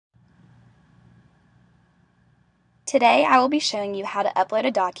Today I will be showing you how to upload a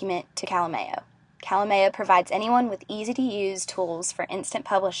document to Calameo. Calameo provides anyone with easy-to-use tools for instant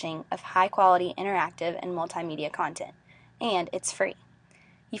publishing of high-quality interactive and multimedia content, and it's free.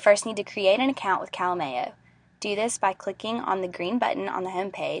 You first need to create an account with Calameo. Do this by clicking on the green button on the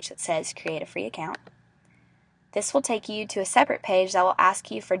home page that says Create a Free Account. This will take you to a separate page that will ask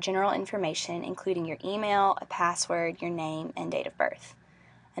you for general information, including your email, a password, your name, and date of birth.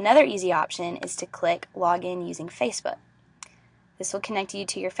 Another easy option is to click Login using Facebook. This will connect you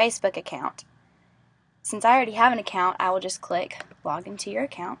to your Facebook account. Since I already have an account, I will just click Log into your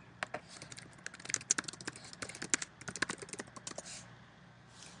account.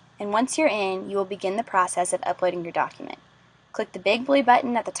 And once you're in, you will begin the process of uploading your document. Click the big blue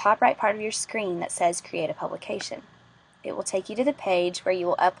button at the top right part of your screen that says Create a Publication. It will take you to the page where you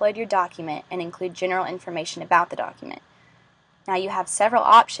will upload your document and include general information about the document. Now you have several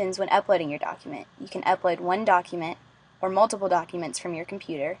options when uploading your document. You can upload one document or multiple documents from your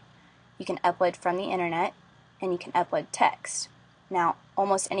computer. You can upload from the internet, and you can upload text. Now,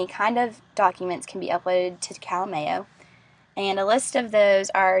 almost any kind of documents can be uploaded to Calameo, and a list of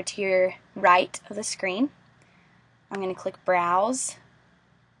those are to your right of the screen. I'm going to click Browse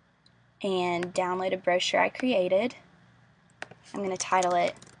and download a brochure I created. I'm going to title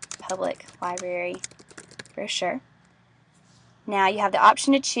it Public Library Brochure. Now you have the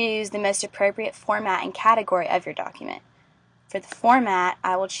option to choose the most appropriate format and category of your document. For the format,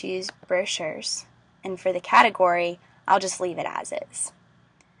 I will choose brochures, and for the category, I'll just leave it as is.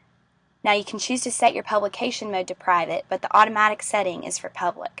 Now you can choose to set your publication mode to private, but the automatic setting is for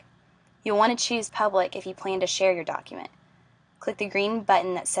public. You'll want to choose public if you plan to share your document. Click the green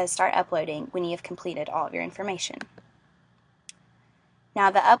button that says Start Uploading when you have completed all of your information.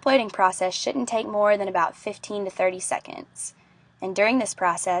 Now the uploading process shouldn't take more than about 15 to 30 seconds. And during this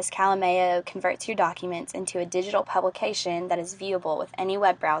process, Calameo converts your documents into a digital publication that is viewable with any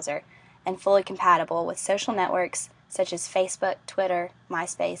web browser and fully compatible with social networks such as Facebook, Twitter,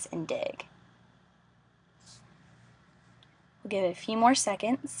 MySpace, and Dig. We'll give it a few more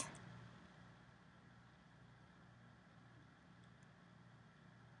seconds.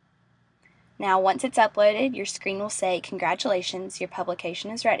 Now, once it's uploaded, your screen will say, "Congratulations, your publication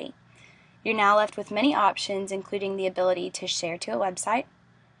is ready." You're now left with many options, including the ability to share to a website.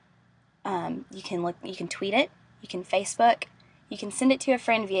 You can tweet it, you can Facebook, you can send it to a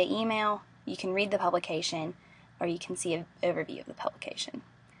friend via email, you can read the publication, or you can see an overview of the publication.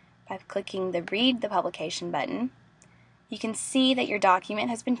 By clicking the Read the Publication button, you can see that your document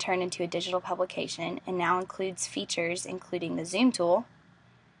has been turned into a digital publication and now includes features including the zoom tool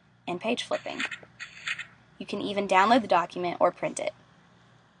and page flipping. You can even download the document or print it.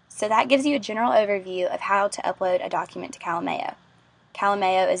 So that gives you a general overview of how to upload a document to Calameo.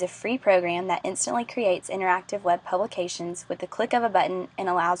 Calameo is a free program that instantly creates interactive web publications with the click of a button and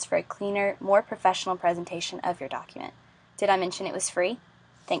allows for a cleaner, more professional presentation of your document. Did I mention it was free?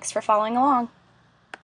 Thanks for following along.